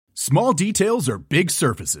Small details are big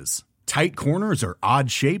surfaces. Tight corners are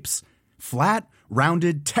odd shapes. Flat,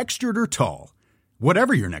 rounded, textured, or tall.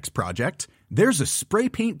 Whatever your next project, there's a spray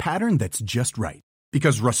paint pattern that's just right.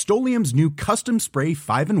 Because Rust-Oleum's new Custom Spray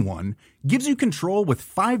 5-in-1 gives you control with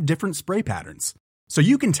 5 different spray patterns. So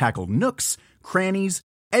you can tackle nooks, crannies,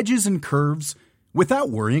 edges, and curves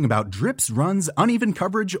without worrying about drips, runs, uneven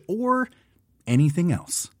coverage, or anything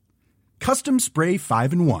else. Custom Spray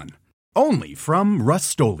 5-in-1. Only from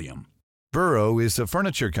Rust-Oleum. Burrow is a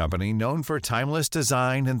furniture company known for timeless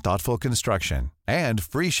design and thoughtful construction, and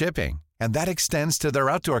free shipping, and that extends to their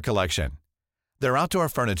outdoor collection. Their outdoor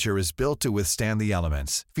furniture is built to withstand the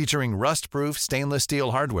elements, featuring rust-proof stainless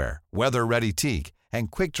steel hardware, weather-ready teak,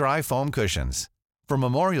 and quick-dry foam cushions. For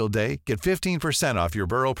Memorial Day, get 15% off your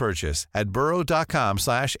Burrow purchase at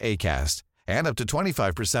burrow.com/ACAST, and up to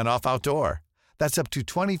 25% off outdoor. That's up to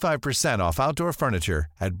 25% off outdoor furniture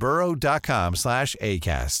at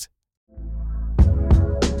burrow.com/ACAST.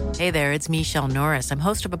 Hey there, it's Michelle Norris. I'm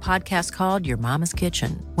host of a podcast called Your Mama's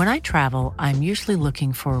Kitchen. When I travel, I'm usually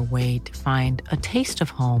looking for a way to find a taste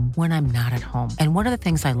of home when I'm not at home. And one of the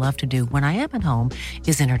things I love to do when I am at home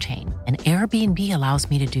is entertain. And Airbnb allows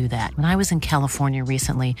me to do that. When I was in California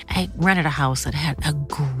recently, I rented a house that had a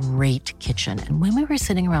great kitchen. And when we were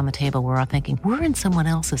sitting around the table, we're all thinking, we're in someone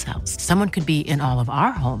else's house. Someone could be in all of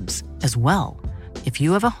our homes as well. If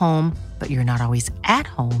you have a home, but you're not always at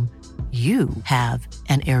home, you have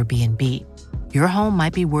an Airbnb. Your home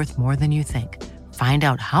might be worth more than you think. Find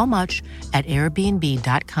out how much at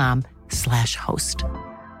airbnb.com/host.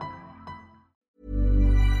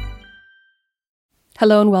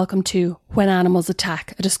 Hello and welcome to When Animals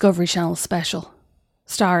Attack, a Discovery Channel special,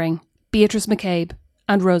 starring Beatrice McCabe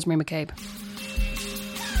and Rosemary McCabe.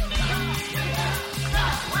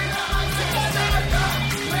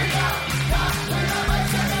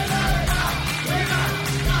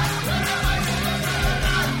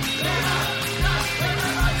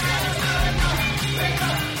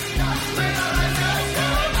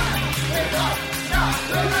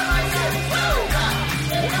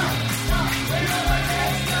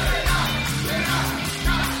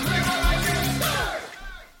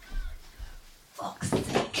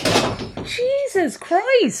 Jesus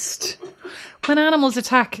Christ! When Animals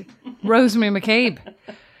Attack, Rosemary McCabe.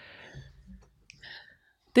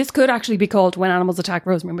 This could actually be called When Animals Attack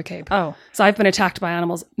Rosemary McCabe. Oh. So I've been attacked by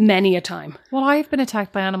animals many a time. Well, I've been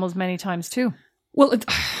attacked by animals many times too. Well,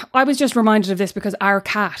 I was just reminded of this because our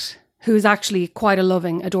cat, who is actually quite a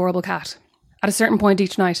loving, adorable cat, at a certain point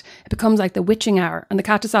each night, it becomes like the witching hour and the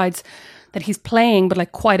cat decides that he's playing, but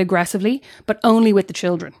like quite aggressively, but only with the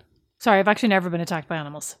children. Sorry, I've actually never been attacked by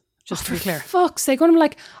animals. Just to be clear. For fuck's sake. I'm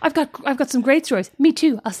like, I've got some great stories. Me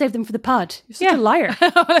too. I'll save them for the pod. You're such a liar.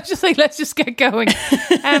 let's just get going.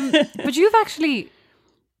 But you've actually,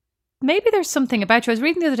 maybe there's something about you. I was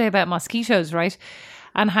reading the other day about mosquitoes, right?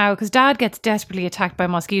 And how, because Dad gets desperately attacked by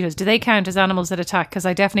mosquitoes. Do they count as animals that attack? Because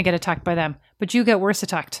I definitely get attacked by them. But you get worse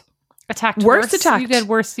attacked. Worse attacked. You get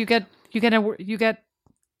worse. You get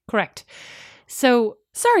correct. So,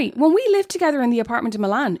 sorry, when we lived together in the apartment in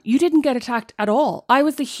Milan, you didn't get attacked at all. I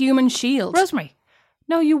was the human shield. Rosemary.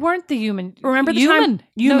 No, you weren't the human. Remember the time?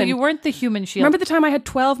 No, you weren't the human shield. Remember the time I had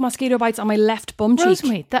 12 mosquito bites on my left bum cheek?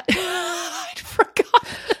 Rosemary, I'd forgotten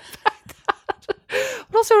about that.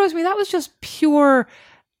 But also, Rosemary, that was just pure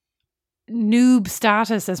noob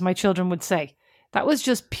status, as my children would say. That was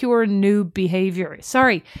just pure noob behaviour.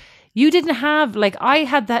 Sorry. You didn't have, like, I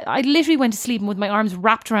had that. I literally went to sleep with my arms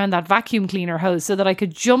wrapped around that vacuum cleaner hose so that I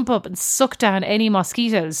could jump up and suck down any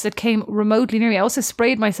mosquitoes that came remotely near me. I also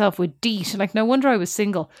sprayed myself with DEET. Like, no wonder I was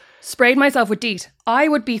single. Sprayed myself with DEET. I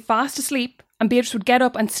would be fast asleep and Beatrice would get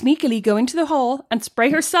up and sneakily go into the hall and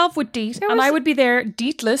spray herself with DEET. And I would be there,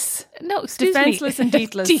 DEET-less. No, excuse defenseless me. and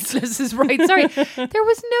DEET-less. DEET-less is right. Sorry. There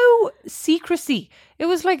was no secrecy. It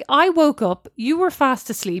was like I woke up, you were fast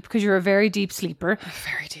asleep because you're a very deep sleeper.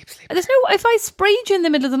 Very deep sleeper. There's no, if I sprayed you in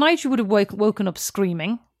the middle of the night, you would have woken up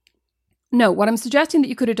screaming. No, what I'm suggesting that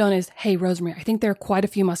you could have done is, hey, Rosemary, I think there are quite a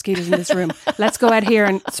few mosquitoes in this room. Let's go out here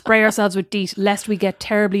and spray ourselves with DEET lest we get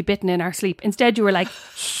terribly bitten in our sleep. Instead, you were like,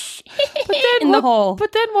 shh. In the hall.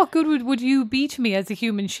 But then what good would you be to me as a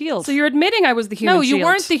human shield? So you're admitting I was the human shield? No, you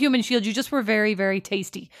weren't the human shield. You just were very, very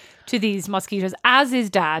tasty to these mosquitoes, as is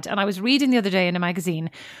Dad. And I was reading the other day in a magazine.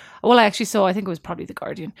 Well, I actually saw, I think it was probably The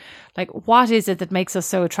Guardian, like, what is it that makes us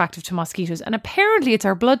so attractive to mosquitoes? And apparently it's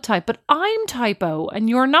our blood type, but I'm type O and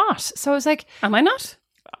you're not. So I was like... Am I not?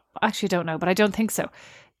 Actually, I don't know, but I don't think so.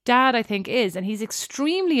 Dad, I think, is, and he's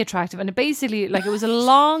extremely attractive. And it basically, like, it was a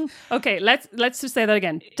long... Okay, let's just say that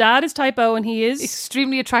again. Dad is type O and he is...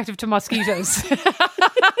 extremely attractive to mosquitoes.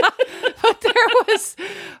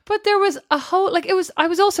 But there was a whole, like, I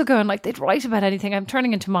was also going, like, they'd write about anything. I'm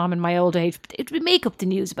turning into mom in my old age, but it would make up the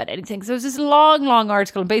news about anything. So there was this long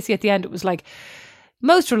article, and basically at the end it was like,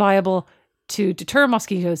 most reliable to deter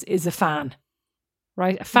mosquitoes is a fan.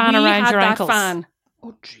 Right? A fan around your ankles. Fan.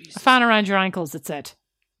 Oh, Jesus. A fan around your ankles, it said.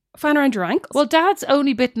 A fan around your ankles? Well, Dad's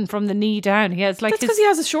only bitten from the knee down. He has like That's because he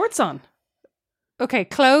has his shorts on. Okay,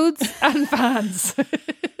 clothes and fans.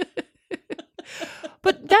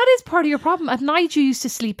 But that is part of your problem. At night, you used to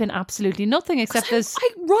sleep in absolutely nothing except this. I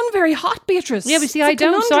run very hot, Beatrice. Yeah, but see, It's a I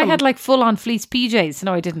don't. So I conundrum. had like full on fleece PJs.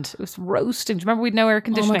 No, I didn't. It was roasting. Do you remember we had no air Oh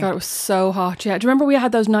conditioning? my God, it was so hot. Yeah. Do you remember we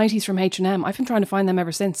had those 90s from H&M? I've been trying to find them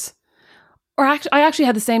ever since. Or I actually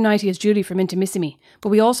had the same 90 as Julie from Intimissimi, but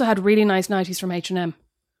we also had really nice 90s from H&M.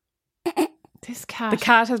 This cat. The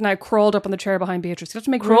cat has now crawled up on the chair behind Beatrice. You have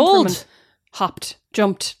to make room for him Crawled? and hopped,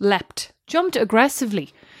 jumped, leapt. Jumped aggressively.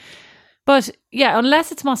 But yeah,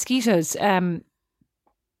 unless it's mosquitoes,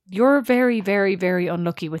 you're very, very, very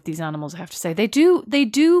unlucky with these animals, I have to say. They do,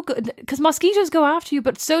 because mosquitoes go after you,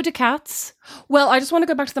 but so do cats. Well, I just want to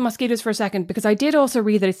go back to the mosquitoes for a second because I did also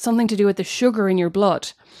read that it's something to do with the sugar in your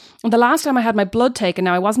blood. And the last time I had my blood taken,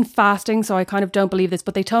 now I wasn't fasting, so I kind of don't believe this,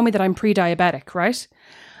 but they told me that I'm pre-diabetic, right?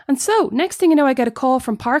 And so, next thing you know, I get a call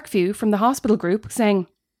from Parkview, from the hospital group, saying,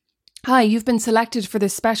 hi, you've been selected for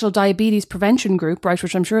this special diabetes prevention group, right?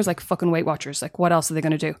 Which I'm sure is like fucking Weight Watchers. Like, what else are they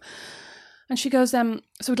going to do? And she goes, so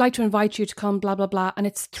we'd like to invite you to come, blah, blah, blah. And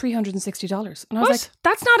it's $360. And I was What? like,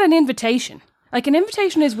 that's not an invitation. Like, an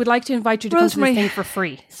invitation is, we'd like to invite you to come to Rosemary. this thing for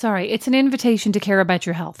free. Sorry, it's an invitation to care about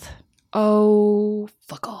your health. Oh,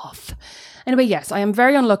 fuck off. Anyway, yes, I am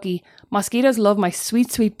very unlucky. Mosquitoes love my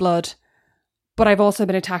sweet, sweet blood. But I've also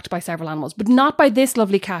been attacked by several animals, but not by this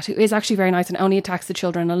lovely cat who is actually very nice and only attacks the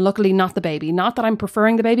children, and luckily not the baby. Not that I'm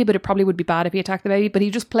preferring the baby, but it probably would be bad if he attacked the baby, but he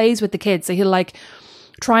just plays with the kids. So he'll like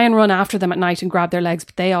try and run after them at night and grab their legs,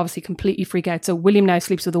 but they obviously completely freak out. So William now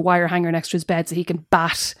sleeps with a wire hanger next to his bed so he can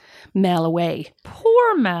bat Mel away.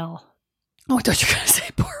 Poor Mel. Oh, I thought you were going to say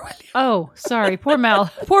poor William. Oh, sorry, poor Mel.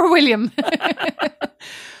 Poor William.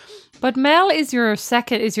 But Mel is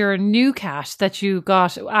your new cat that you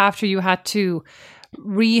got after you had to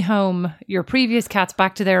rehome your previous cats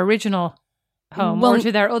back to their original home, or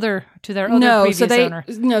to their other previous owner.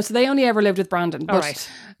 So they only ever lived with Brandon. But All right.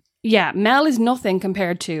 yeah, Mel is nothing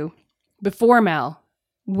compared to before Mel.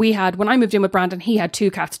 When I moved in with Brandon, he had two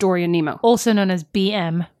cats, Dory and Nemo. Also known as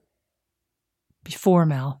BM. Before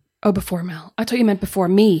Mel. Oh, before Mel. I thought you meant before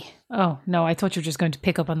me. Oh, no, I thought you were just going to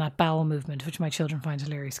pick up on that bowel movement, which my children find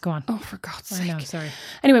hilarious. Go on. Oh, for God's sake. I know, sorry.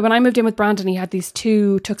 Anyway, when I moved in with Brandon, he had these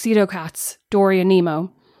two tuxedo cats, Dory and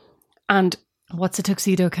Nemo, and What's a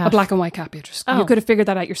tuxedo cat? a black and white cat, Beatrice. Oh. You could have figured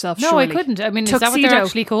that out yourself, No, surely. I couldn't. I mean, is that what Tuxedo. they're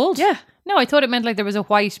actually called? Yeah. No, I thought it meant like there was a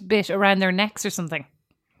white bit around their necks or something.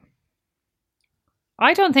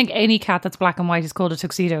 I don't think any cat that's black and white is called a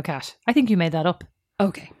tuxedo cat. I think you made that up.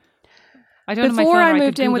 Okay. I don't know my Before phone, I or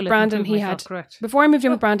moved could in with Google it and Brandon, prove he myself had correct. before I moved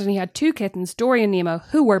in with Brandon, he had two kittens, Dory and Nemo,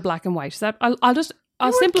 who were black and white. So that I'll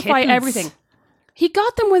weren't simplify kittens. everything. He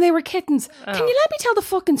got them when they were kittens. Oh. Can you let me tell the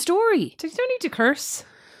fucking story? You don't need to curse.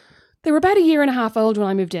 They were about a year and a half old when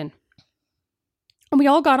I moved in. And we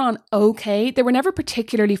all got on okay. They were never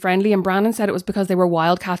particularly friendly, and Brandon said it was because they were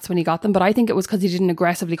wildcats when he got them, but I think it was because he didn't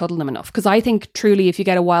aggressively cuddle them enough. Because I think truly if you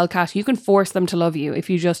get a wildcat, you can force them to love you if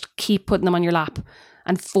you just keep putting them on your lap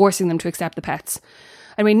and forcing them to accept the pets.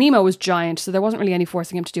 I mean, Nemo was giant, so there wasn't really any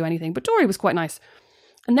forcing him to do anything, but Dory was quite nice.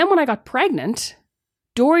 And then when I got pregnant,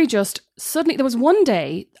 Dory just suddenly, there was one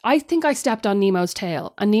day, I think I stepped on Nemo's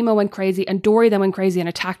tail and Nemo went crazy and Dory then went crazy and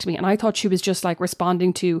attacked me. And I thought she was just like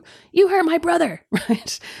responding to, you hurt my brother,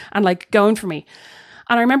 right? And like going for me.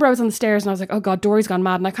 And I remember I was on the stairs and I was like, oh God, Dory's gone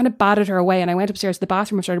mad. And I kind of batted her away and I went upstairs to the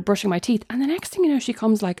bathroom and started brushing my teeth. And the next thing you know, she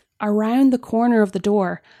comes like around the corner of the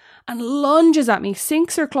door and lunges at me,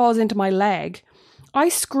 sinks her claws into my leg. I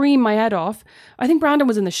scream my head off. I think Brandon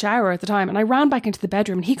was in the shower at the time and I ran back into the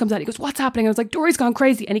bedroom and he comes out and he goes, what's happening? I was like, Dory's gone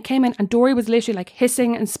crazy. And he came in and Dory was literally like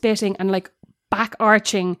hissing and spitting and like back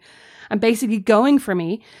arching and basically going for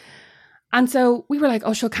me. And so we were like,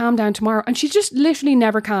 oh, she'll calm down tomorrow. And she just literally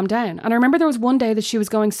never calmed down. And I remember there was one day that she was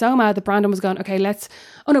going so mad that Brandon was going, okay,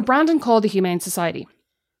 Brandon called the Humane Society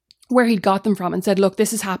where he'd got them from and said, look,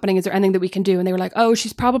 this is happening. Is there anything that we can do? And they were like, oh,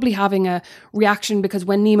 she's probably having a reaction because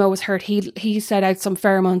when Nemo was hurt, he set out some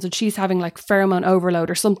pheromones and she's having like pheromone overload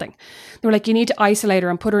or something. They were like, you need to isolate her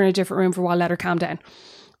and put her in a different room for a while, let her calm down.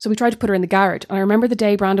 So we tried to put her in the garage. And I remember the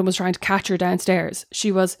day Brandon was trying to catch her downstairs. She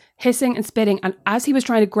was hissing and spitting. And as he was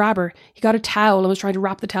trying to grab her, he got a towel and was trying to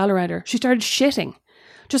wrap the towel around her. She started shitting.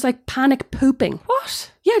 just like panic pooping.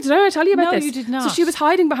 What? Yeah, did I tell you about No, this? you did not. So she was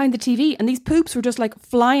hiding behind the TV and these poops were just like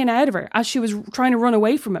flying out of her as she was trying to run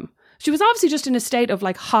away from him. She was obviously just in a state of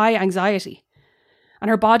like high anxiety. And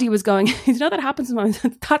her body was going, you know, that happens sometimes.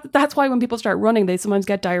 That's why when people start running, they sometimes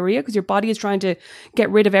get diarrhea because your body is trying to get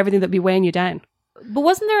rid of everything that'd be weighing you down. But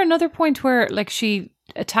wasn't there another point where like she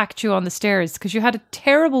attacked you on the stairs because you had a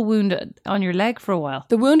terrible wound on your leg for a while?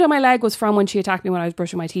 The wound on my leg was from when she attacked me when I was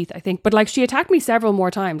brushing my teeth, I think. But like she attacked me several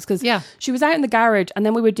more times because she was out in the garage and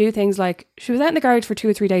then we would do things like, she was out in the garage for 2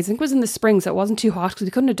 or 3 days. I think it was in the spring, so it wasn't too hot because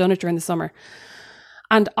we couldn't have done it during the summer.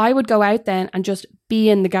 And I would go out then and just be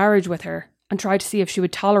in the garage with her and try to see if she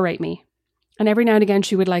would tolerate me. And every now and again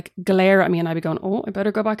she would like glare at me and I'd be going, oh, I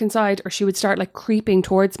better go back inside. Or she would start like creeping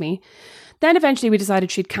towards me. Then eventually we decided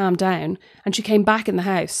she'd calm down and she came back in the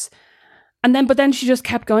house. But then she just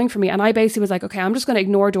kept going for me. And I basically was like, okay, I'm just going to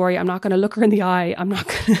ignore Dory. I'm not going to look her in the eye. I'm not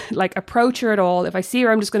going to like approach her at all. If I see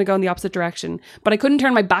her, I'm just going to go in the opposite direction. But I couldn't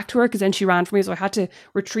turn my back to her because then she ran from me. So I had to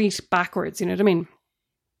retreat backwards. You know what I mean?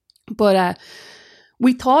 But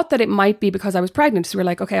we thought that it might be because I was pregnant. So we're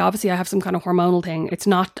like, okay, obviously I have some kind of hormonal thing. It's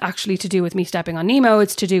not actually to do with me stepping on Nemo.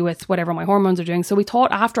 It's to do with whatever my hormones are doing. So we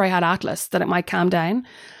thought after I had Atlas that it might calm down.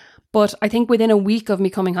 But I think within a week of me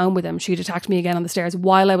coming home with him, she'd attacked me again on the stairs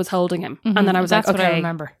while I was holding him. Mm-hmm. And then I was That's like, okay. what I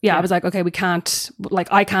remember. Yeah, I was like, okay, we can't, like,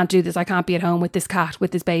 I can't do this. I can't be at home with this cat,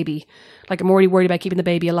 with this baby. Like, I'm already worried about keeping the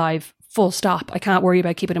baby alive. Full stop. I can't worry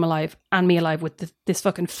about keeping him alive and me alive with this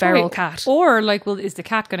fucking feral cat. Or like, well, is the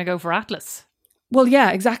cat going to go for Atlas? Well,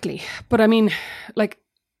 yeah, exactly. But I mean, like,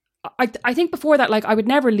 I think before that, like, I would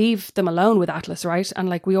never leave them alone with Atlas, right? And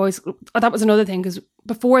like, we always, that was another thing, because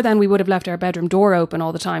before then we would have left our bedroom door open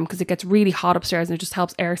all the time because it gets really hot upstairs and it just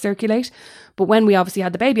helps air circulate. But when we obviously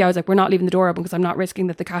had the baby, I was like, we're not leaving the door open because I'm not risking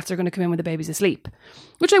that the cats are going to come in when the baby's asleep,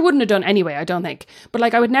 which I wouldn't have done anyway, I don't think. But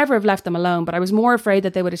like, I would never have left them alone, but I was more afraid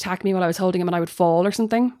that they would attack me while I was holding him and I would fall or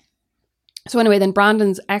something. So anyway, then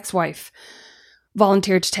Brandon's ex-wife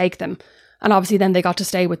volunteered to take them. And obviously then they got to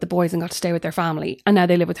stay with the boys and got to stay with their family. And now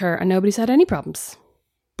they live with her and nobody's had any problems.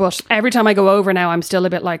 But every time I go over now, I'm still a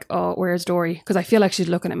bit like, oh, where's Dory? Because I feel like she's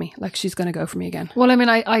looking at me, like she's going to go for me again. Well, I mean,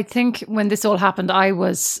 I think when this all happened, I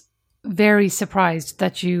was very surprised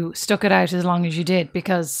that you stuck it out as long as you did,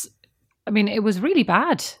 because, I mean, it was really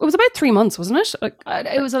bad. It was about 3 months, wasn't it? Like,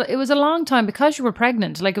 it was a long time because you were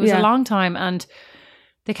pregnant. Like, it was a long time, and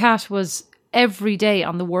the cat was every day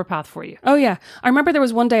on the warpath for you. Oh yeah. I remember there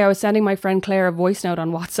was one day I was sending my friend Claire a voice note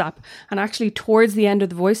on WhatsApp, and actually towards the end of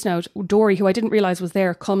the voice note, Dory, who I didn't realise was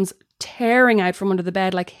there, comes tearing out from under the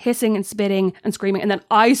bed, like hissing and spitting and screaming, and then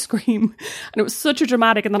I scream, and it was such a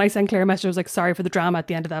dramatic. And then I sent Claire a message. I was like, sorry for the drama at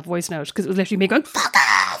the end of that voice note, because it was literally me going, fuck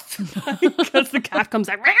off, because the cat comes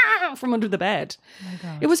out from under the bed. Oh my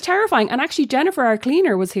God. It was terrifying. And actually Jennifer, our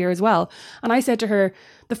cleaner, was here as well, and I said to her,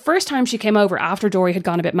 the first time she came over after Dory had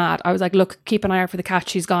gone a bit mad, I was like, look, keep an eye out for the cat.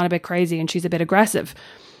 She's gone a bit crazy and she's a bit aggressive.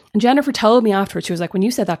 And Jennifer told me afterwards, she was like, when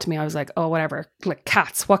you said that to me, I was like, oh, whatever, like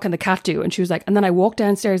cats, what can the cat do? And she was like, and then I walked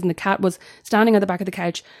downstairs and the cat was standing on the back of the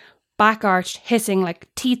couch, back arched, hissing, like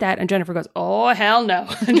teeth out. And Jennifer goes, oh, hell no.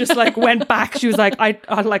 And just like went back. She was like, I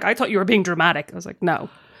thought you were being dramatic. I was like, no.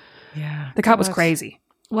 Yeah. The cat was crazy.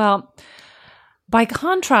 Well, by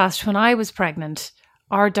contrast, when I was pregnant,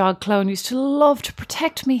 our dog Clone used to love to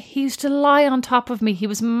protect me. He used to lie on top of me. He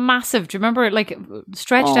was massive. Do you remember, like,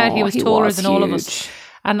 stretched out? He was taller than all of us.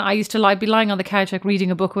 And I used to be lying on the couch, like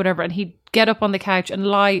reading a book or whatever, and he'd get up on the couch and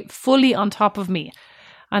lie fully on top of me.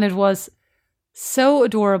 And it was so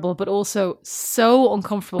adorable, but also so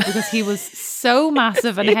uncomfortable because he was so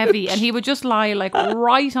massive and heavy, and he would just lie like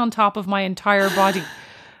right on top of my entire body.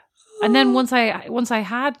 And then once I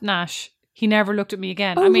had Nash, he never looked at me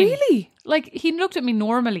again. Oh, I mean, really? Like, he looked at me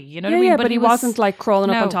normally, you know what I mean? Yeah, but he wasn't like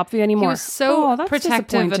crawling up on top of you anymore. He was so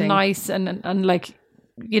protective and nice and like,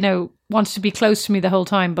 you know, wanted to be close to me the whole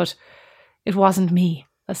time, but it wasn't me,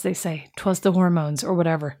 as they say. 'Twas the hormones or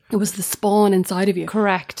whatever. It was the spawn inside of you.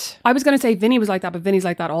 Correct. I was going to say Vinny was like that, but Vinny's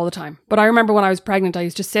like that all the time. But I remember when I was pregnant, I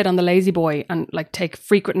used to sit on the lazy boy and like take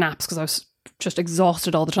frequent naps because I was just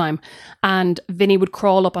exhausted all the time. And Vinny would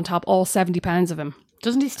crawl up on top, all 70 pounds of him.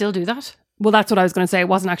 Doesn't he still do that? Well, that's what I was going to say. It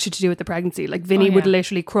wasn't actually to do with the pregnancy. Like, Vinny would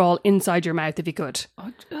literally crawl inside your mouth if he could.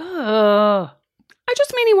 I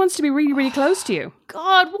just mean he wants to be really, really close to you.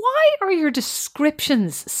 God, why are your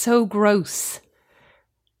descriptions so gross?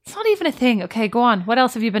 It's not even a thing. Okay, go on. What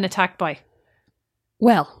else have you been attacked by?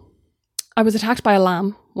 Well, I was attacked by a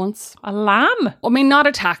lamb once. A lamb? I mean, not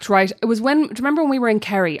attacked, right? It was do you remember when we were in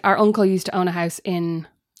Kerry? Our uncle used to own a house in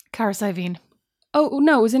Carrickfinn. Oh,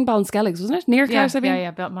 no, it was in Ballinskelligs, wasn't it? Near Carrickfinn?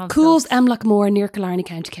 Yeah, Ballinskelligs. Cools, Emlochmore, near Killarney,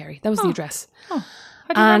 County Kerry. That was the address. Oh,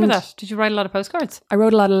 How do you remember And- that? Did you write a lot of postcards? I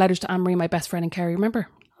wrote a lot of letters to Anne-Marie, my best friend in Kerry, remember?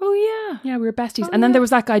 Oh, yeah. Yeah, we were besties. And then there was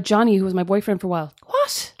that guy, Johnny, who was my boyfriend for a while.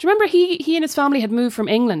 What? Do you remember he and his family had moved from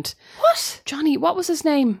England? What? Johnny, what was his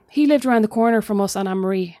name? He lived around the corner from us and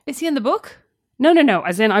Anne-Marie. Is he in the book? No.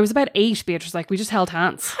 As in, I was about 8, Beatrice. Like, we just held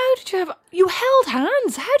hands. How did you have... You held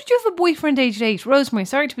hands? How did you have a boyfriend aged 8? Rosemary,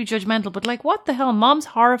 sorry to be judgmental, but like, what the hell? Mom's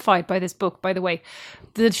horrified by this book, by the way.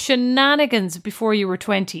 The shenanigans before you were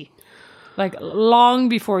 20. Like, long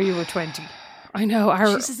before you were 20. I know.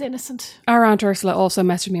 She's as innocent. Our Aunt Ursula also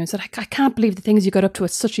messaged me and said, I can't believe the things you got up to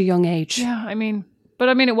at such a young age. Yeah, I mean,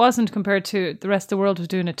 it wasn't compared to the rest of the world was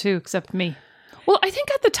doing it too, except me. Well, I think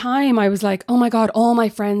at the time I was like, oh my God, all my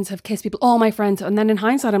friends have kissed people, all my friends. And then in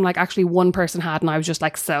hindsight, I'm like, actually one person had, and I was just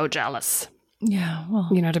like so jealous. Yeah, well,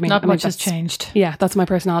 You know what I mean? Not I mean, much has that's- changed. Yeah, that's my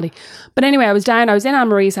personality. But anyway, I was in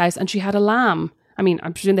Anne-Marie's house and she had a lamb. I mean,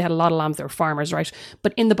 I'm presuming they had a lot of lambs. They were farmers, right?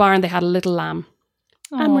 But in the barn, they had a little lamb.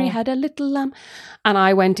 Anne-Marie had a little lamb. And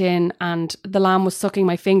I went in and the lamb was sucking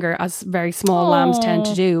my finger, as very small lambs tend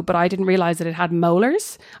to do. But I didn't realise that it had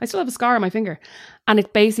molars. I still have a scar on my finger. And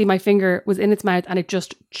it basically, my finger was in its mouth and it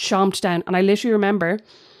just chomped down. And I literally remember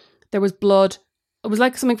there was blood. It was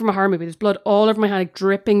like something from a horror movie. There's blood all over my hand, like,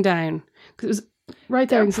 dripping down. Because it was right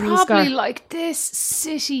there. You can see the Probably scar. like this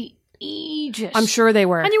city, Egypt. I'm sure they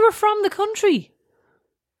were. And you were from the country.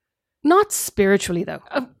 Not spiritually, though.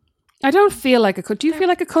 I don't feel like do you feel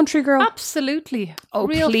like a country girl? Absolutely. Oh,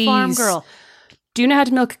 Real please. farm girl. Do you know how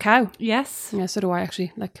to milk a cow? Yes. Yeah, so do I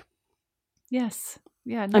actually. Like, Yes.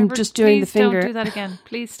 Yeah. I'm just doing the please finger. Don't do that again.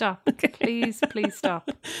 Please stop. Please stop.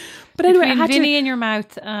 but anyway, I Between had Vinny to. in your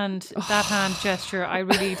mouth and that hand gesture, I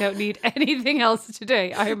really don't need anything else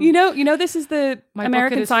today. You know, this is the My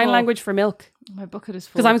American bucket is Sign full. Language for milk. My bucket is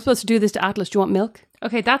full. Because I'm supposed to do this to Atlas. Do you want milk?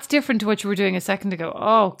 Okay, that's different to what you were doing a second ago.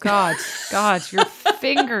 Oh, God, your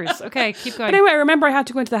fingers. Okay, keep going. But anyway, I remember I had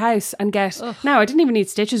to go into the house and get. Now, I didn't even need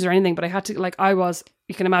stitches or anything, but I had to, like, I was,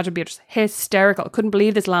 you can imagine, Beatrice, hysterical. I couldn't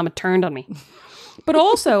believe this lamb had turned on me. But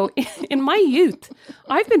also, in my youth,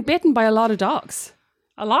 I've been bitten by a lot of dogs.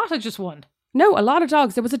 A lot or just one? No, a lot of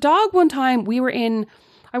dogs. There was a dog one time we were in,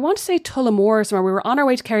 I want to say Tullamore somewhere. We were on our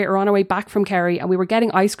way to Kerry or on our way back from Kerry and we were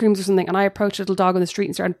getting ice creams or something and I approached a little dog on the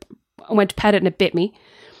street and went to pet it and it bit me.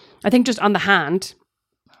 I think just on the hand.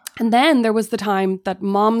 And then there was the time that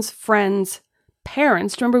Mom's friends'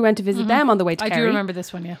 parents, do you remember we went to visit them on the way to I Kerry? do remember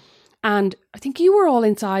this one, yeah. And I think you were all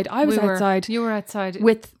inside. I was outside. You were outside.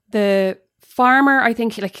 With the farmer, I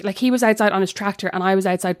think, like he was outside on his tractor and I was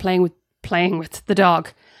outside playing with the dog.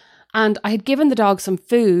 And I had given the dog some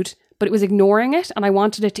food, but it was ignoring it and I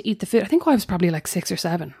wanted it to eat the food. I think I was probably like 6 or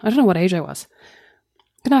 7. I don't know what age I was.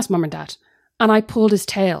 You can ask Mum and Dad. And I pulled his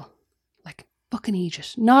tail. Like, fucking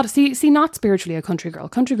Egypt. Not spiritually a country girl. A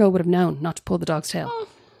country girl would have known not to pull the dog's tail.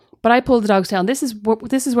 But I pulled the dog's tail. And this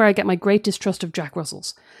is where I get my great distrust of Jack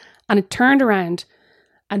Russells. And it turned around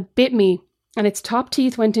and bit me. And its top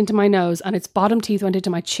teeth went into my nose and its bottom teeth went into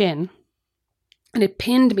my chin. And it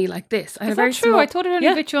pinned me like this. Is that true? I thought it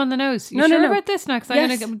only bit you on the nose. You No, sure no. about this now? Because I'm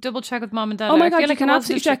going to double check with Mum and Dad. Oh my I God, feel you like can it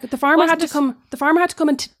wasn't absolutely just- check. The farmer had to wasn't come. The farmer had to come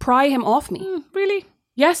and pry him off me. Really?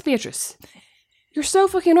 Yes, Beatrice. You're so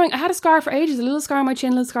fucking annoying. I had a scar for ages, a little scar on my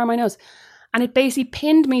chin, a little scar on my nose. And it basically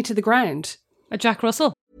pinned me to the ground. A Jack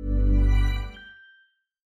Russell?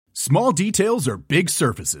 Small details are big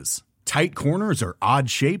surfaces. Tight corners are odd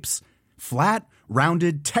shapes. Flat,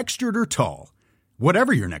 rounded, textured, or tall.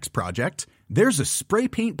 Whatever your next project, there's a spray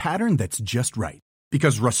paint pattern that's just right.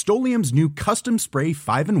 Because Rust-Oleum's new Custom Spray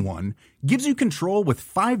 5-in-1 gives you control with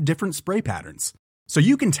 5 different spray patterns. So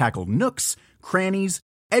you can tackle nooks, crannies,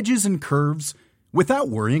 edges, and curves without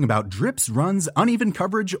worrying about drips, runs, uneven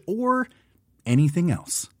coverage, or anything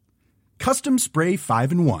else. Custom Spray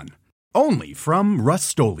 5-in-1. Only from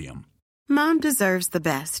Rust-Oleum. Mom deserves the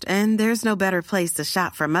best, and there's no better place to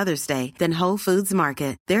shop for Mother's Day than Whole Foods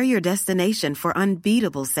Market. They're your destination for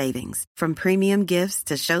unbeatable savings, from premium gifts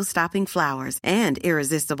to show-stopping flowers and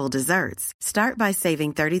irresistible desserts. Start by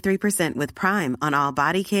saving 33% with Prime on all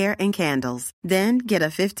body care and candles. Then get a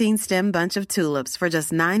 15-stem bunch of tulips for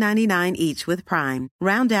just $9.99 each with Prime.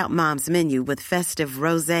 Round out Mom's menu with festive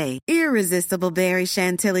rosé, irresistible berry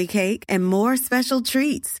chantilly cake, and more special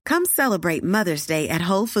treats. Come celebrate Mother's Day at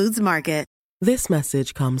Whole Foods Market. This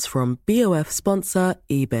message comes from BOF sponsor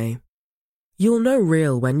eBay. You'll know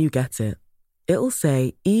real when you get it. It'll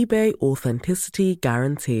say eBay Authenticity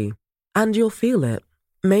Guarantee. And you'll feel it.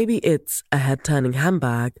 Maybe it's a head-turning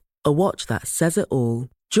handbag, a watch that says it all,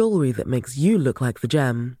 jewelry that makes you look like the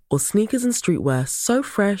gem, or sneakers and streetwear so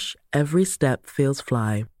fresh every step feels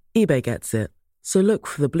fly. eBay gets it. So look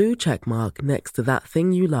for the blue check mark next to that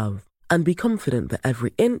thing you love. and be confident that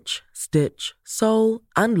every inch, stitch, sole,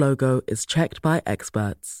 and logo is checked by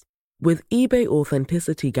experts. With eBay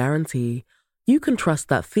Authenticity Guarantee, you can trust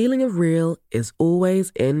that feeling of real is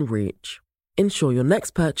always in reach. Ensure your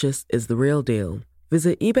next purchase is the real deal.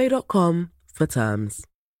 Visit ebay.com for terms.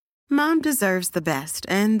 Mom deserves the best,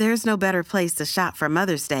 and there's no better place to shop for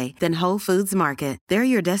Mother's Day than Whole Foods Market. They're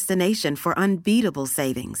your destination for unbeatable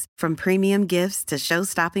savings, from premium gifts to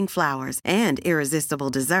show-stopping flowers and irresistible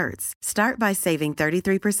desserts. Start by saving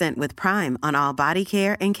 33% with Prime on all body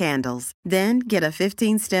care and candles. Then get a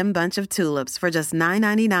 15-stem bunch of tulips for just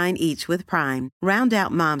 $9.99 each with Prime. Round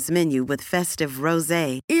out Mom's menu with festive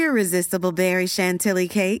rosé, irresistible berry chantilly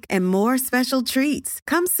cake, and more special treats.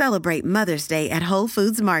 Come celebrate Mother's Day at Whole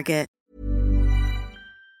Foods Market.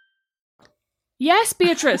 Yes,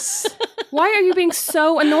 Beatrice. Why are you being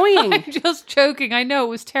so annoying? I'm just joking. I know, it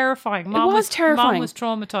was terrifying. Mom was terrifying. Mom was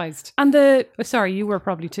traumatized. And the... Oh, sorry, you were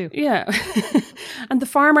probably too. Yeah. And the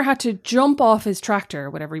farmer had to jump off his tractor,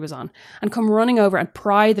 whatever he was on, and come running over and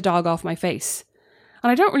pry the dog off my face.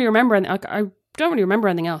 And I don't really remember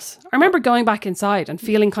anything else. I remember going back inside and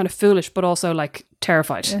feeling kind of foolish, but also like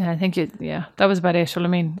terrified. I think that was about it. Well, I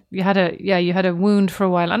mean, you had a wound for a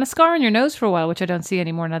while and a scar on your nose for a while, which I don't see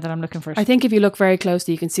anymore now that I'm looking for it. I think if you look very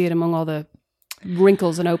closely, you can see it among all the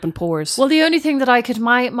wrinkles and open pores. Well, the only thing that I could,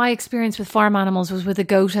 my experience with farm animals was with a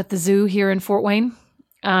goat at the zoo here in Fort Wayne.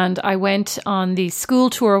 And I went on the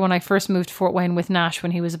school tour when I first moved to Fort Wayne with Nash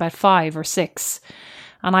when he was about 5 or 6.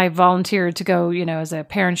 And I volunteered to go, as a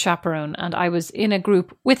parent chaperone. And I was in a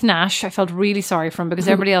group with Nash. I felt really sorry for him because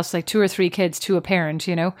everybody else, like 2 or 3 kids to a parent,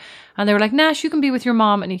 And they were like, Nash, you can be with your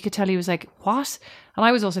mom. And you could tell he was like, what? And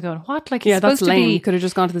I was also going, what? Like, yeah, it's that's supposed lame. to be... You could have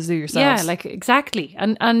just gone to the zoo yourselves. Yeah, like, exactly.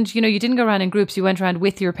 And you didn't go around in groups. You went around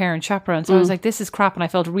with your parent chaperone. So I was like, this is crap. And I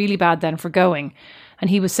felt really bad then for going.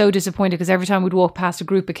 And he was so disappointed because every time we'd walk past a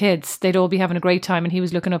group of kids, they'd all be having a great time. And he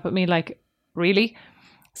was looking up at me like, really?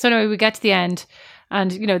 So anyway, we get to the end.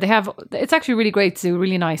 And, it's actually a really great zoo,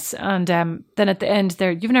 really nice. And then at the end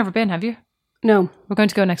there, you've never been, have you? No. We're going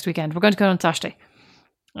to go next weekend. We're going to go on Saturday.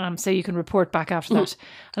 So you can report back after that.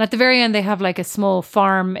 And at the very end, they have like a small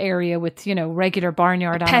farm area with, regular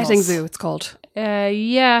barnyard animals. Petting zoo, it's called.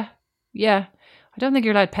 Yeah. I don't think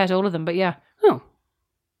you're allowed to pet all of them, but yeah. Oh.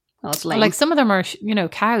 Well, it's lame. Like some of them are,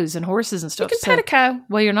 cows and horses and stuff. You can pet a cow.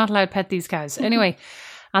 Well, you're not allowed to pet these cows. Anyway,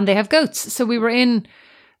 and they have goats. So we were in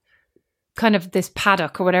kind of this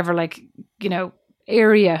paddock or whatever,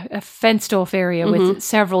 area, a fenced off area with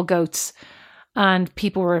several goats, and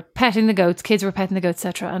people were petting the goats, kids were petting the goats,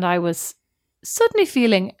 etc. And I was suddenly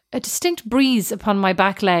feeling a distinct breeze upon my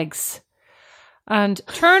back legs and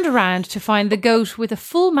turned around to find the goat with a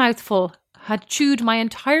full mouthful had chewed my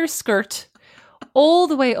entire skirt all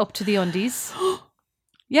the way up to the undies.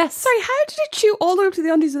 Yes. Sorry, how did it chew all the way up to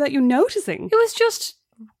the undies without you noticing? It was just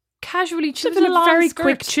casually chewing. It was a very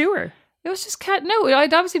quick chewer. It was just no,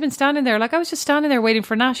 I'd obviously been standing there. Like I was just standing there waiting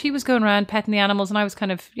for Nash. He was going around petting the animals and I was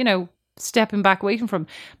kind of, stepping back waiting for him.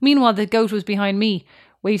 Meanwhile, the goat was behind me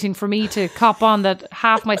waiting for me to cop on that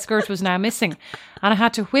half my skirt was now missing. And I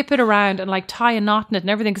had to whip it around and like tie a knot in it and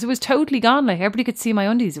everything because it was totally gone. Like everybody could see my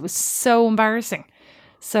undies. It was so embarrassing.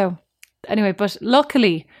 So anyway, but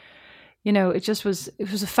luckily, it was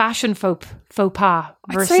a fashion faux pas.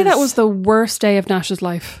 I'd say that was the worst day of Nash's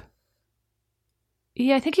life.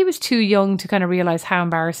 Yeah, I think he was too young to kind of realise how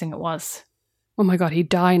embarrassing it was. Oh my God, he'd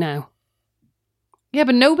die now. Yeah,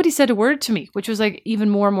 but nobody said a word to me, which was like even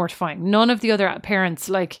more mortifying. None of the other parents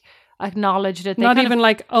acknowledged it. They Not even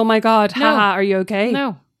like, oh my God, haha, are you okay?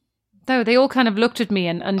 No, they all kind of looked at me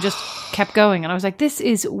and just kept going. And I was like, this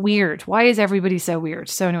is weird. Why is everybody so weird?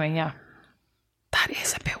 So anyway, yeah. That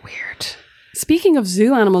is a bit weird. Speaking of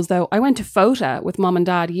zoo animals, though, I went to FOTA with Mum and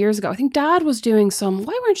Dad years ago. I think Dad was doing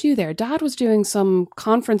why weren't you there? Dad was doing some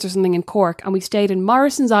conference or something in Cork, and we stayed in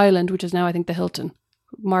Morrison's Island, which is now, I think, the Hilton.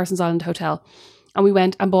 Morrison's Island Hotel. And we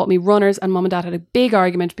went and bought me runners, and Mum and Dad had a big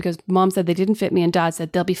argument because Mum said they didn't fit me and Dad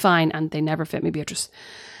said they'll be fine, and they never fit me, Beatrice.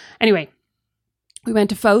 Anyway, we went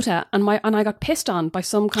to FOTA, and I got pissed on by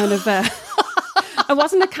some kind of... it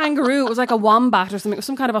wasn't a kangaroo, it was like a wombat or something. It was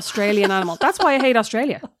some kind of Australian animal. That's why I hate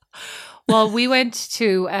Australia. Well, we went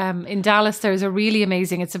to, in Dallas, there's a really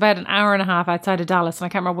amazing, it's about an hour and a half outside of Dallas, and I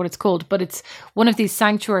can't remember what it's called, but it's one of these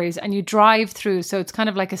sanctuaries, and you drive through, so it's kind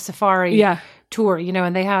of like a safari tour,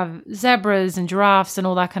 and they have zebras and giraffes and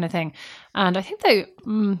all that kind of thing. And I think they,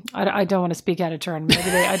 I don't want to speak out of turn, maybe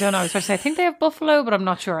I don't know, I was about to say, I think they have buffalo, but I'm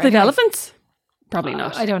not sure. Like elephants? Probably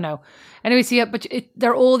not. I don't know. Anyway, so yeah, but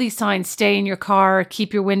there are all these signs, stay in your car,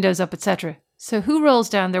 keep your windows up, etc. So who rolls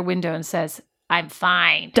down their window and says, I'm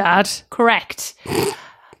fine? Dad. Correct.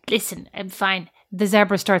 Listen, I'm fine. the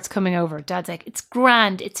zebra starts coming over. Dad's like, it's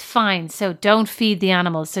grand, it's fine, so don't feed the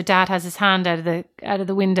animals. So Dad has his hand out of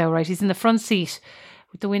the window, right? He's in the front seat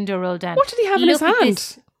with the window rolled down. What did he have in his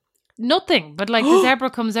hand? Nothing, but like the zebra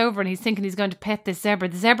comes over and he's thinking he's going to pet this zebra.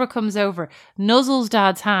 The zebra comes over, nuzzles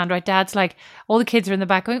Dad's hand, right? Dad's like, all the kids are in the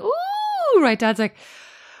back going, ooh, right? Dad's like,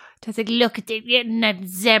 look at that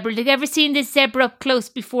zebra. Have you ever seen this zebra up close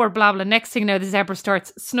before? Blah, blah. Next thing you know, the zebra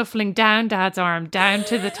starts snuffling down Dad's arm, down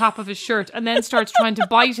to the top of his shirt, and then starts trying to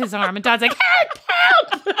bite his arm. And Dad's like, help,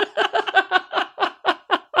 help!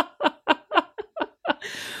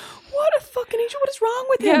 What a fucking idiot. What is wrong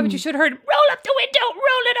with him? Yeah, but you should have heard, roll up the window,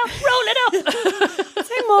 roll it up, roll it up. I'd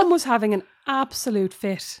say Mum was having an absolute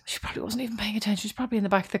fit. She probably wasn't even paying attention. She's probably in the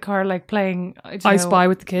back of the car, like playing I Spy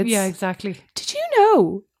with the kids. Yeah, exactly. Did you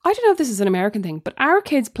know? I don't know if this is an American thing, but our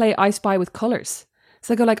kids play I Spy with colours.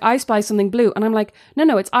 So they go like, I spy something blue. And I'm like,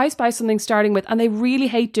 no, it's I spy something starting with. And they really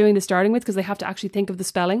hate doing the starting with because they have to actually think of the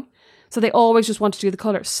spelling. So they always just want to do the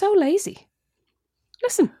colour. So lazy.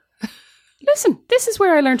 Listen, this is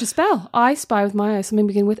where I learned to spell. I spy with my eyes. Something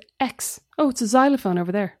begin with X. Oh, it's a xylophone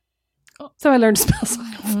over there. So I learned to spell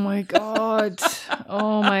xylophone. Oh my God.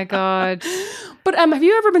 Oh my God. But have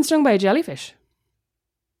you ever been stung by a jellyfish?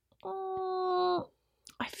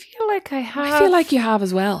 I feel like I have. I feel like you have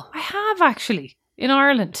as well. I have actually, in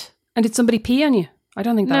Ireland. And did somebody pee on you? I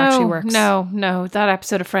don't think that actually works. No. That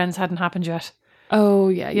episode of Friends hadn't happened yet. Oh,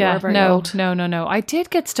 yeah. You are very old. No. I did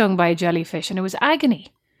get stung by a jellyfish and it was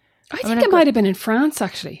agony. I think it might have been in France,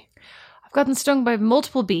 actually. I've gotten stung by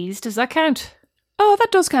multiple bees. Does that count? Oh,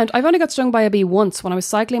 that does count. I've only got stung by a bee once when I was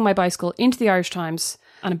cycling my bicycle into the Irish Times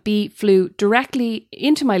and a bee flew directly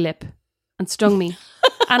into my lip and stung me.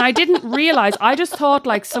 And I didn't realise, I just thought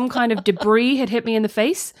like some kind of debris had hit me in the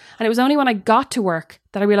face. And it was only when I got to work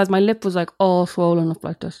that I realised my lip was like all swollen up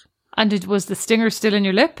like this. And was the stinger still in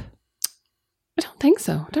your lip? I don't think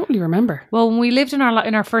so. I don't really remember. Well, when we lived in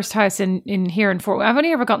our first house in here in Fort Wayne, I've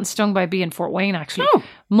only ever gotten stung by a bee in Fort Wayne, actually. Oh.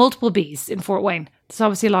 Multiple bees in Fort Wayne. There's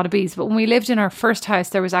obviously a lot of bees. But when we lived in our first house,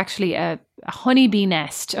 there was actually a honeybee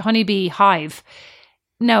nest, a honeybee hive.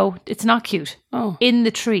 No, it's not cute. Oh. In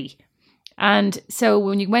the tree. And so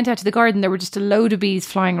when you went out to the garden, there were just a load of bees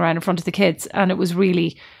flying around in front of the kids. And it was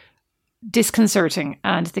really disconcerting.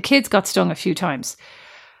 And the kids got stung a few times.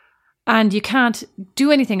 And you can't do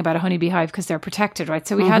anything about a honeybee hive because they're protected, right?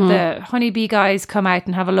 So we had the honeybee guys come out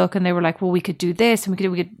and have a look, and they were like, "Well, we could do this, and we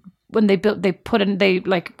could." When they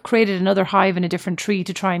created another hive in a different tree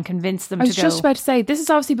to try and convince them. I was just about to say, this is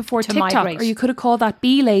obviously before TikTok, migrate. Or you could have called that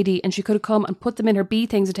bee lady, and she could have come and put them in her bee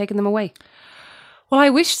things and taken them away. Well, I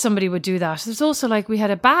wish somebody would do that. There's also we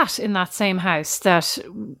had a bat in that same house that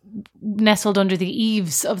nestled under the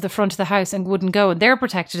eaves of the front of the house and wouldn't go. And they're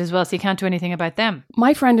protected as well, so you can't do anything about them.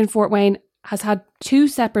 My friend in Fort Wayne has had 3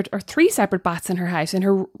 separate bats in her house, in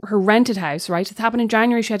her rented house, right? It's happened in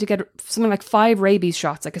January. She had to get something like 5 rabies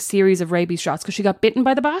shots, like a series of rabies shots, because she got bitten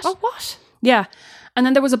by the bat. Oh, what? Yeah. And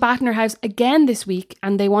then there was a bat in her house again this week,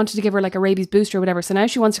 and they wanted to give her like a rabies booster or whatever. So now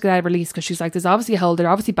she wants to get out of her lease because she's like, there's obviously a hole, there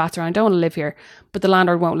are obviously bats around, I don't want to live here. But the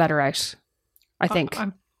landlord won't let her out, I think.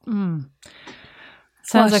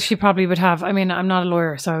 Sounds like she probably would have. I mean, I'm not a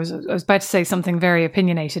lawyer, so I was about to say something very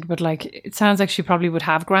opinionated, but it sounds like she probably would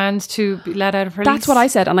have grounds to be let out of her lease. That's what I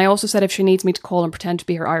said. And I also said if she needs me to call and pretend to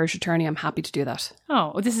be her Irish attorney, I'm happy to do that.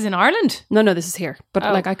 Oh, this is in Ireland? No, this is here. But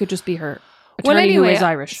I could just be her attorney, well, anyway, who is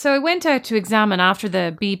Irish. So I went out to examine after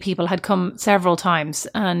the bee people had come several times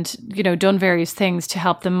and, done various things to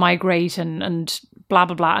help them migrate and blah,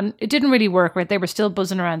 blah, blah. And it didn't really work, right? They were still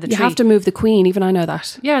buzzing around the tree. You have to move the queen, even I know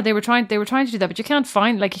that. Yeah, they were trying to do that, but you can't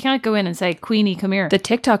you can't go in and say, Queenie, come here. The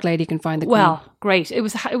TikTok lady can find the queen. Well, great. It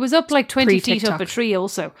was up like 20 feet up a tree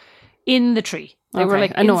also, in the tree. They were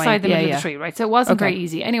inside the middle of the tree, right? So it wasn't very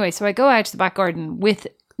easy. Anyway, so I go out to the back garden with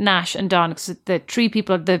Nash and Don, because the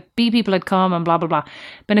bee people had come and blah, blah, blah.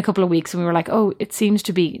 Been a couple of weeks and we were like,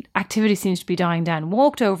 activity seems to be dying down.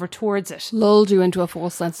 Walked over towards it. Lulled you into a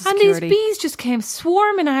false sense of security. And these bees just came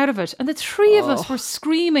swarming out of it. And the 3 of us were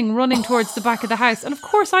screaming, running towards the back of the house. And of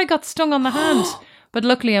course I got stung on the hand. But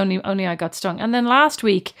luckily only I got stung. And then last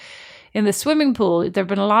week in the swimming pool, there have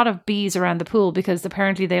been a lot of bees around the pool because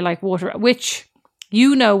apparently they like water, which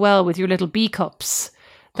you know well with your little bee cups,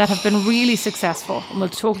 that have been really successful. And we'll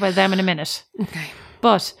talk about them in a minute. Okay.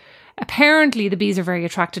 But apparently the bees are very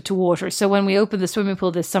attracted to water. So when we open the swimming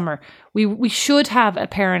pool this summer, we should have,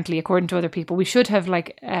 apparently, according to other people, we should have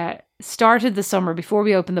started the summer before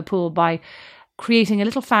we open the pool by creating a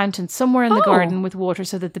little fountain somewhere in the garden with water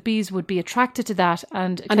so that the bees would be attracted to that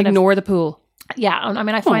and ignore the pool. Yeah, I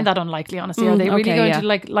mean, I find that unlikely, honestly. Are they really going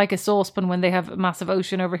to like a saucepan when they have a massive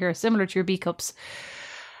ocean over here, similar to your bee cups?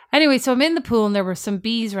 Anyway, so I'm in the pool and there were some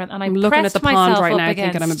bees around, and I'm looking at the pond right now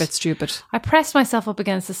against, thinking I'm a bit stupid. I pressed myself up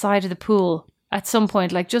against the side of the pool at some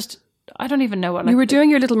point, like just, I don't even know what. Like, you were doing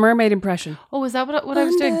your Little Mermaid impression. Oh, was that what I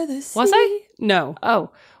was doing? Was I? No.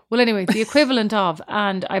 Oh, well, anyway, the equivalent of,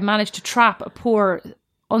 and I managed to trap a poor,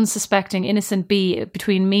 unsuspecting, innocent bee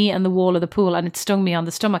between me and the wall of the pool, and it stung me on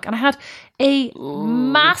the stomach. And I had a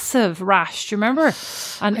massive rash, do you remember?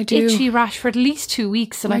 An itchy rash for at least 2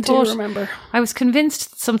 weeks. And I thought, do remember. I was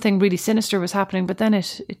convinced something really sinister was happening, but then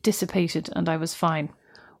it dissipated and I was fine.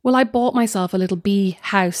 Well, I bought myself a little bee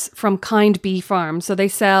house from Kind Bee Farm. So they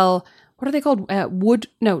sell, what are they called?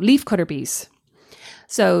 Leaf cutter bees.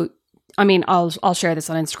 So, I mean, I'll share this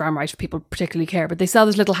on Instagram, right, if people particularly care. But they sell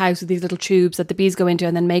this little house with these little tubes that the bees go into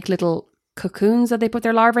and then make little cocoons that they put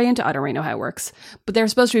their larvae into. I don't really know how it works. But they're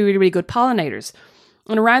supposed to be really, really good pollinators.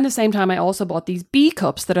 And around the same time, I also bought these bee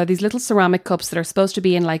cups that are these little ceramic cups that are supposed to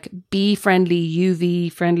be in like bee-friendly,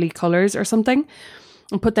 UV-friendly colours or something,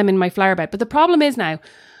 and put them in my flower bed. But the problem is now,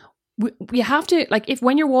 you have to, like, if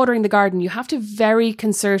when you're watering the garden, you have to very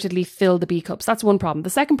concertedly fill the bee cups. That's one problem. The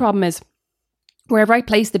second problem is, wherever I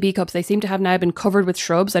place the bee cups, they seem to have now been covered with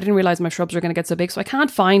shrubs. I didn't realise my shrubs were going to get so big, so I can't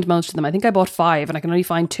find most of them. I think I bought 5 and I can only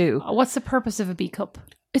find 2. What's the purpose of a bee cup?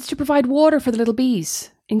 It's to provide water for the little bees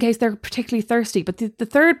in case they're particularly thirsty. But the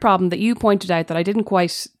third problem that you pointed out that I didn't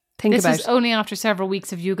quite think about. This was only after several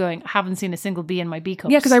weeks of you going, I haven't seen a single bee in my bee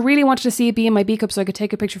cups. Yeah, because I really wanted to see a bee in my bee cup so I could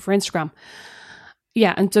take a picture for Instagram.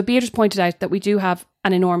 Yeah, and so Beatrice pointed out that we do have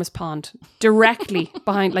an enormous pond directly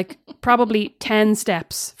behind, like probably 10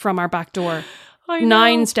 steps from our back door.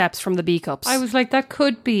 9 steps from the bee cups. I was like, that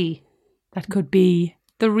could be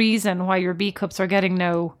the reason why your bee cups are getting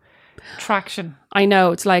no traction. I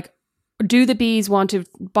know. It's like, do the bees want to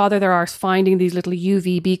bother their arse finding these little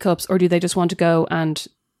UV bee cups, or do they just want to go and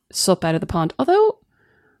sup out of the pond? Although,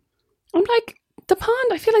 I'm like, the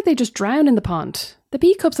pond, I feel like they just drown in the pond. The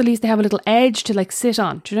bee cups, at least they have a little edge to like sit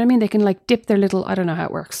on. Do you know what I mean? They can like dip their little, I don't know how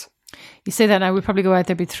it works. You say that now, we'd probably go out,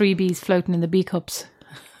 there'd be 3 bees floating in the bee cups.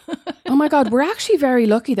 Oh my God, we're actually very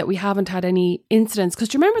lucky that we haven't had any incidents. Because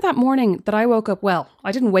do you remember that morning that I woke up? Well,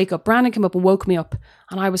 I didn't wake up. Brandon came up and woke me up.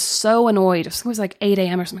 And I was so annoyed. It was like 8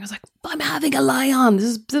 a.m. or something. I was like, I'm having a lie-on. This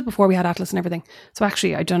is before we had Atlas and everything. So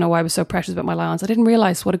actually, I don't know why I was so precious about my lie-ons. I didn't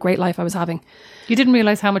realise what a great life I was having. You didn't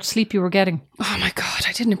realise how much sleep you were getting? Oh my God,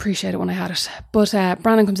 I didn't appreciate it when I had it. But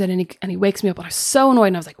Brandon comes in and he wakes me up and I was so annoyed.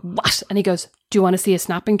 And I was like, what? And he goes, do you want to see a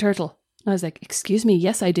snapping turtle? And I was like, excuse me,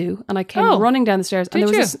 yes, I do. And I came running down the stairs. And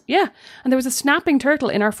there was and there was a snapping turtle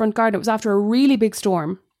in our front garden. It was after a really big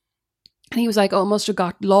storm. And he was like, oh, it must have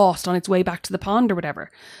got lost on its way back to the pond or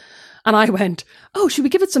whatever. And I went, oh, should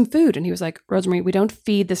we give it some food? And he was like, Rosemary, we don't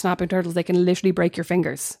feed the snapping turtles. They can literally break your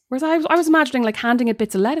fingers. Whereas I was imagining like handing it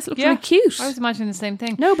bits of lettuce. It looked really cute. I was imagining the same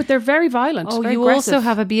thing. No, but they're very violent. Oh, very you aggressive. also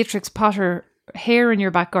have a Beatrix Potter hare in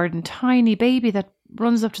your back garden. Tiny baby that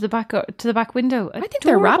runs up to the back window. I think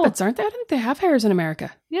they're rabbits, aren't they? I don't think they have hares in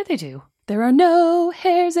America. Yeah, they do. There are no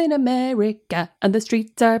hares in America and the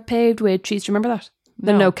streets are paved with trees. Do you remember that?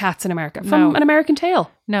 No. No cats in America. From An American Tale.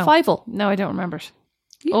 No. Fievel. No, I don't remember it.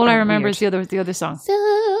 All I remember is the other song.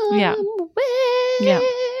 Yeah.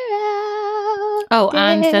 Oh,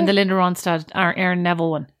 and then the Linda Ronstadt, our Aaron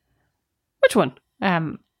Neville one. Which one?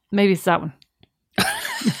 Maybe it's that one.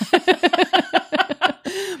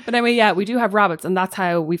 But anyway, yeah, we do have rabbits, and that's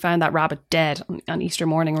how we found that rabbit dead on Easter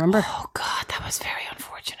morning, remember? Oh God, that was very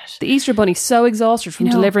unfortunate. The Easter bunny's so exhausted from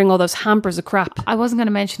delivering all those hampers of crap. I wasn't going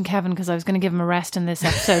to mention Kevin because I was going to give him a rest in this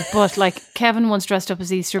episode, but like Kevin once dressed up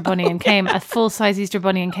as Easter bunny and came, a full-size Easter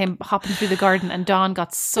bunny, and came hopping through the garden, and Dawn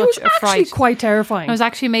got such a fright. It was actually quite terrifying. It was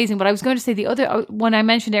actually amazing, but I was going to say the other, when I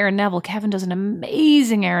mentioned Aaron Neville, Kevin does an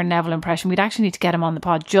amazing Aaron Neville impression. We'd actually need to get him on the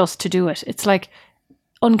pod just to do it. It's like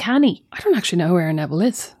uncanny. I don't actually know who Aaron Neville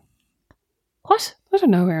is. What? I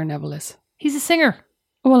don't know who Aaron Neville is. He's a singer.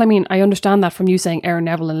 Well, I mean, I understand that from you saying Aaron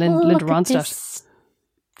Neville and Linda Ronstadt.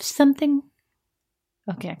 Something.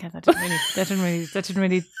 Okay, okay, that didn't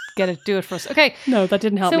really get it. Do it for us. Okay, no, that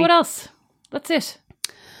didn't help me. So what else? That's it.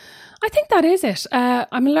 I think that is it.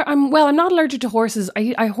 I'm not allergic to horses.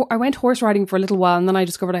 I went horse riding for a little while, and then I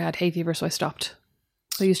discovered I had hay fever, so I stopped.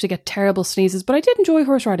 I used to get terrible sneezes, but I did enjoy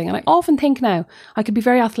horse riding, and I often think now I could be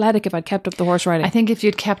very athletic if I'd kept up the horse riding. I think if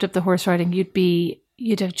you'd kept up the horse riding,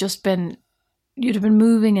 you'd have been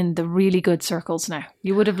moving in the really good circles now.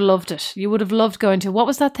 You would have loved it. You would have loved going to, what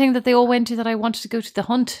was that thing that they all went to that I wanted to go to? The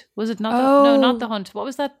Hunt? Was it not? No, not the Hunt. What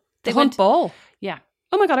was that? The Hunt Ball. Yeah.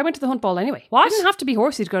 Oh my God, I went to the Hunt Ball anyway. What? I didn't have to be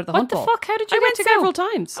horsey to go to the Hunt Ball. What the fuck? How did you get to go? I went several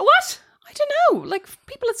times. What? I don't know. Like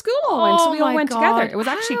people at school all went, so we all went together. It was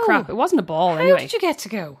actually crap. It wasn't a ball anyway. How did you get to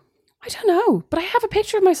go? I don't know, but I have a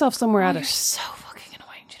picture of myself somewhere at it. You're so fucking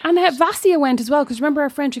annoying, you And Vassia went as well, because remember our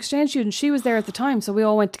French exchange student, she was there at the time, so we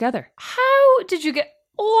all went together. How did you get...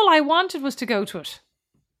 All I wanted was to go to it.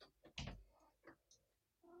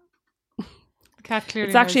 The cat clearly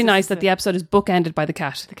It's actually knows nice this that is the episode is bookended by the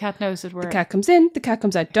cat. The cat knows that we're... The cat comes in, the cat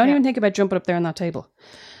comes out. Don't Yeah. even think about jumping up there on that table.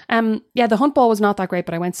 Yeah, the hunt ball was not that great,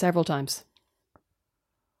 but I went several times.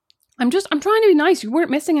 I'm trying to be nice. You weren't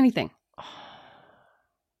missing anything.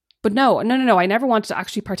 But no. I never wanted to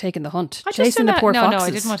actually partake in the hunt. I just Chasing the don't poor know. foxes. No,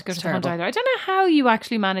 I didn't want to go to the hunt terrible. either. I don't know how you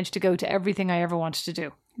actually managed to go to everything I ever wanted to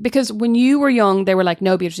do. Because when you were young, they were like,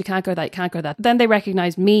 no, Beatrice, you can't go that, you can't go that. Then they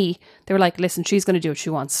recognised me. They were like, listen, she's going to do what she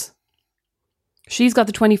wants. She's got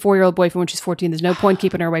the 24-year-old boyfriend when she's 14. There's no point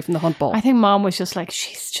keeping her away from the hunt ball. I think Mom was just like,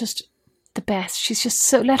 she's just the best. She's just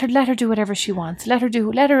so, let her do whatever she wants.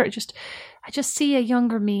 I just see a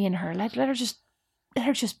younger me in her. Let her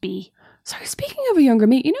just be. Sorry, speaking of a younger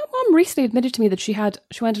me, you know, Mom recently admitted to me that she went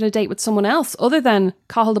on a date with someone else other than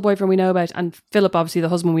Cathal, the boyfriend we know about, and Philip, obviously the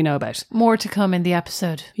husband we know about. More to come in the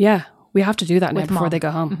episode. Yeah, we have to do that now With before Mom. they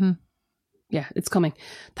go home. Mm-hmm. Yeah, it's coming.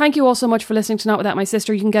 Thank you all so much for listening to Not Without My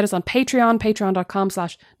Sister. You can get us on Patreon,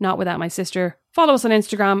 patreon.com/NotWithoutMySister. Follow us on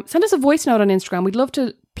Instagram. Send us a voice note on Instagram. We'd love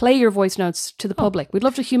to play your voice notes to the public. We'd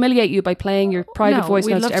love to humiliate you by playing your private voice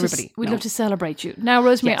notes to everybody. We'd love to celebrate you. Now,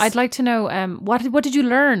 Rosemary, Yes. I'd like to know, what did you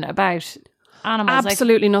learn about animals?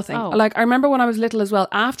 Absolutely nothing. Oh. Like, I remember when I was little as well,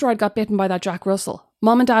 after I'd got bitten by that Jack Russell,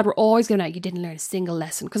 Mum and Dad were always going out, you didn't learn a single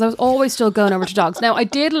lesson, because I was always still going over to dogs. Now, I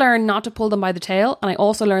did learn not to pull them by the tail, and I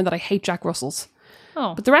also learned that I hate Jack Russells.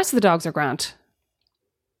 Oh. But the rest of the dogs are grand.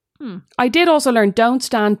 I did also learn don't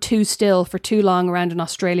stand too still for too long around an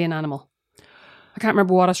Australian animal. I can't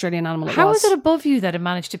remember what Australian animal it was. How was it above you that it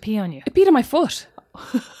managed to pee on you? It peed on my foot.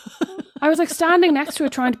 I was like standing next to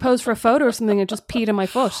it trying to pose for a photo or something and it just peed on my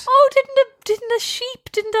foot. Oh,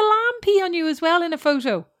 didn't the lamb pee on you as well in a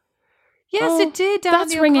photo? Yes, Oh, it did. Down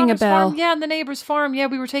that's the ringing a O'Connor's bell. farm. Yeah, on the neighbour's farm. Yeah,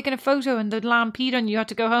 we were taking a photo and the lamb peed on you. You had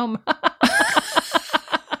to go home. Oh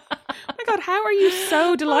my God, how are you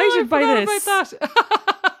so delighted by this? About that.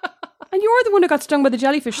 And you're the one who got stung by the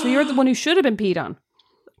jellyfish, so you're the one who should have been peed on.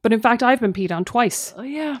 But in fact, I've been peed on twice Oh,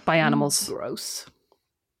 yeah. by animals. Gross.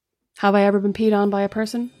 Have I ever been peed on by a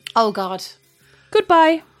person? Oh, God.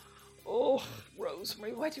 Goodbye. Oh,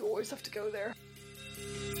 Rosemary, why do you always have to go there?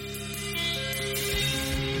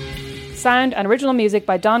 Sound and original music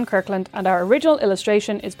by Don Kirkland, and our original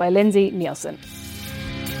illustration is by Lindsay Nielsen.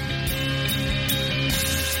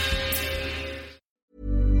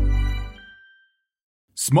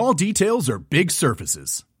 Small details are big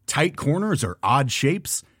surfaces. Tight corners are odd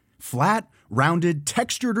shapes. Flat, rounded,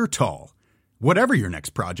 textured, or tall. Whatever your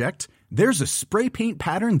next project, there's a spray paint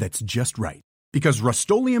pattern that's just right. Because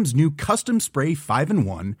Rust-Oleum's new Custom Spray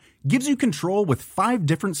 5-in-1 gives you control with 5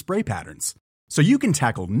 different spray patterns. So you can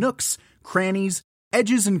tackle nooks, crannies,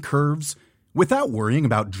 edges, and curves without worrying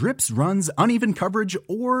about drips, runs, uneven coverage,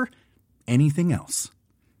 or anything else.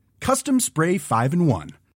 Custom Spray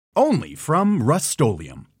 5-in-1. Only from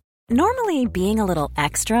Rust-Oleum. Normally, being a little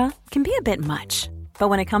extra can be a bit much. But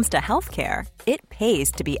when it comes to healthcare, it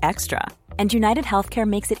pays to be extra. And United Healthcare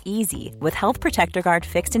makes it easy with Health Protector Guard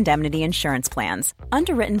fixed indemnity insurance plans.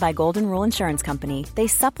 Underwritten by Golden Rule Insurance Company, they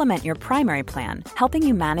supplement your primary plan, helping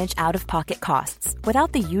you manage out-of-pocket costs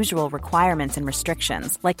without the usual requirements and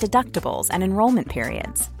restrictions like deductibles and enrollment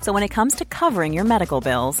periods. So when it comes to covering your medical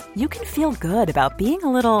bills, you can feel good about being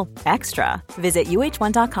a little extra. Visit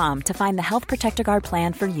uh1.com to find the Health Protector Guard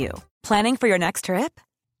plan for you. Planning for your next trip?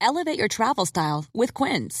 Elevate your travel style with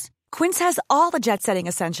Quince. Quince has all the jet-setting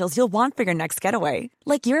essentials you'll want for your next getaway,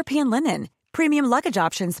 like European linen, premium luggage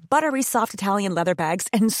options, buttery soft Italian leather bags,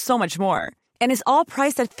 and so much more. And is all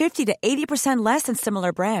priced at 50 to 80% less than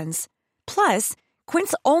similar brands. Plus,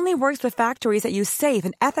 Quince only works with factories that use safe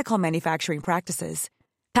and ethical manufacturing practices.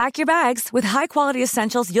 Pack your bags with high-quality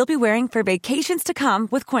essentials you'll be wearing for vacations to come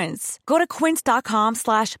with Quince. Go to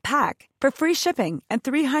quince.com/pack for free shipping and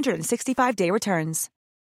 365-day returns.